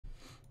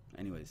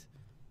Anyways,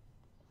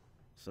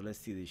 so let's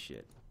see this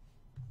shit.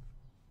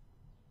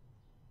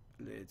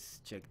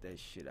 Let's check that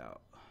shit out.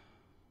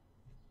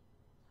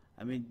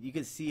 I mean, you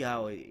can see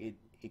how it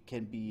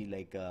can be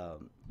like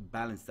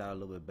balanced out a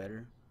little bit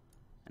better,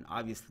 and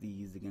obviously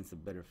used against a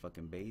better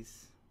fucking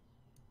base.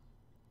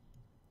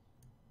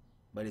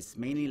 But it's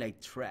mainly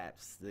like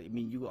traps. I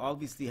mean, you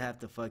obviously have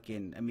to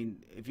fucking, I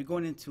mean, if you're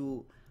going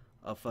into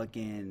a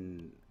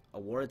fucking a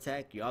war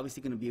attack, you're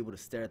obviously going to be able to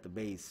stare at the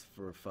base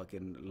for a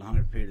fucking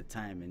longer period of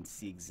time and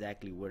see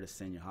exactly where to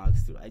send your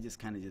hogs to. I just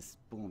kind of just,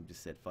 boom,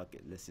 just said, fuck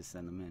it, let's just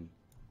send them in.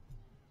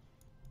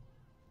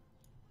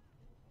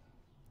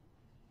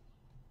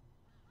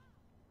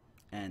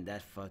 And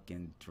that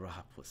fucking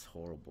drop was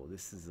horrible.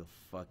 This is a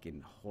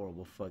fucking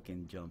horrible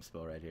fucking jump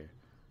spell right here.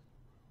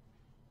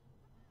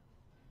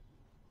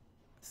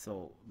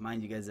 So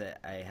mind you guys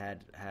that I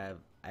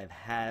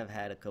have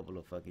had a couple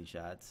of fucking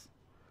shots,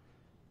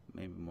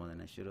 maybe more than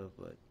I should have,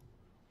 but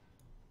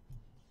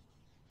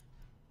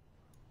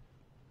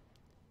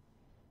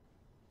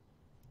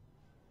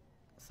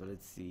so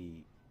let's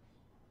see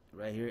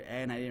right here.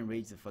 And I didn't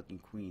rage the fucking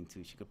queen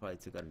too. She could probably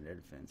took out an air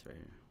defense right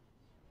here,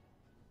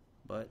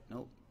 but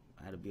nope,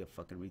 I had to be a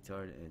fucking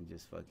retard and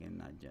just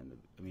fucking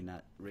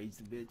not rage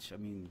the bitch,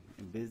 and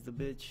biz the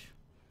bitch.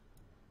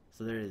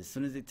 So there it is. As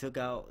soon as they took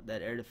out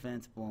that air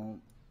defense, boom,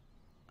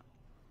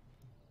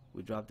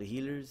 we dropped the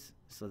healers.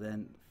 So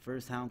then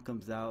first hound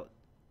comes out,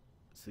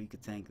 so you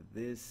could tank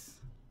this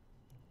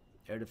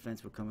air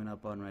defense we're coming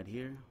up on right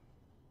here.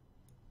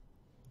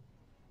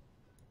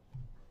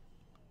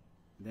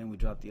 Then we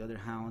dropped the other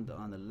hound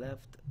on the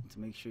left to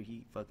make sure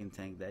he fucking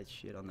tanked that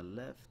shit on the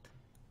left.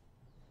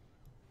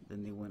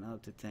 Then they went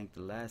up to tank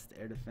the last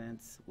air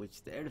defense,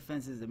 which the air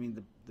defenses, I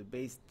mean, the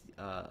base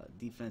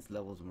defense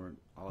levels weren't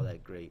all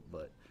that great,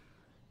 but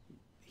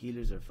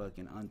healers are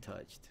fucking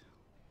untouched.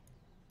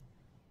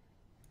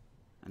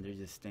 And they're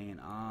just staying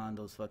on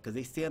those because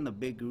they stay on the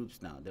big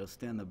groups now. They'll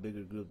stay on the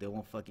bigger group. They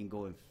won't fucking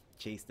go and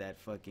chase that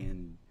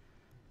fucking,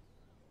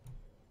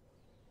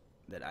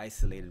 that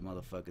isolated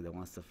motherfucker that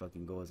wants to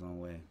fucking go his own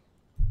way.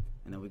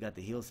 And then we got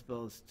the heal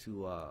spells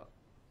to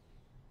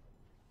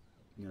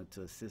you know,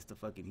 to assist the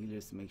fucking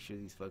healers to make sure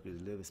these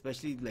fuckers live,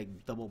 especially like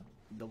double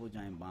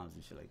giant bombs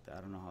and shit like that.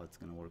 I don't know how it's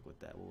gonna work with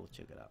that. We'll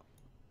check it out.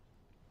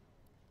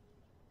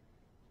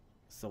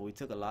 So we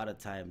took a lot of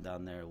time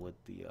down there with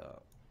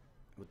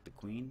the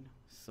queen,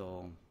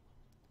 so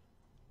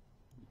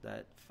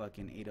that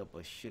fucking ate up a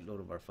shitload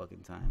of our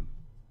fucking time.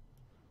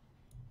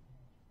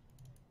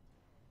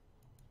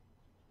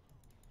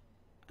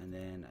 And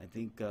then I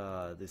think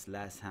this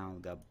last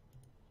hound got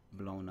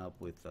blown up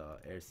with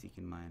air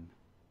seeking mine.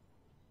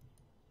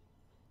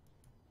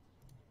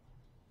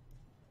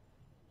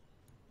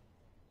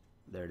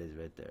 There it is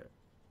right there.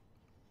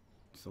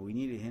 So we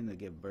needed him to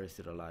get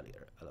bursted a lot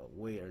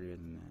way earlier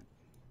than that.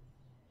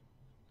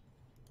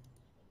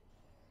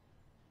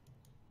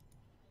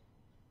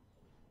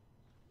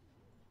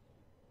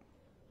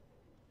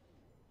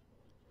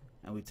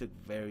 And we took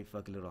very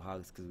fucking little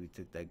hogs because we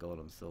took that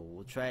golem. So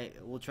we'll try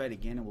it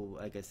again, and we'll,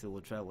 like I said,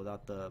 we'll try it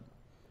without the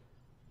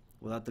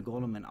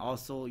golem. And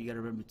also you gotta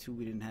remember too,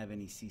 we didn't have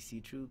any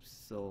CC troops,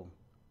 so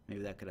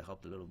maybe that could have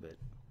helped a little bit.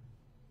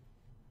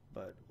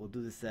 But we'll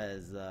do this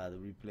as the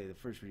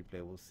first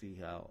replay. We'll see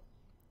how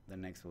the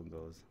next one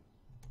goes.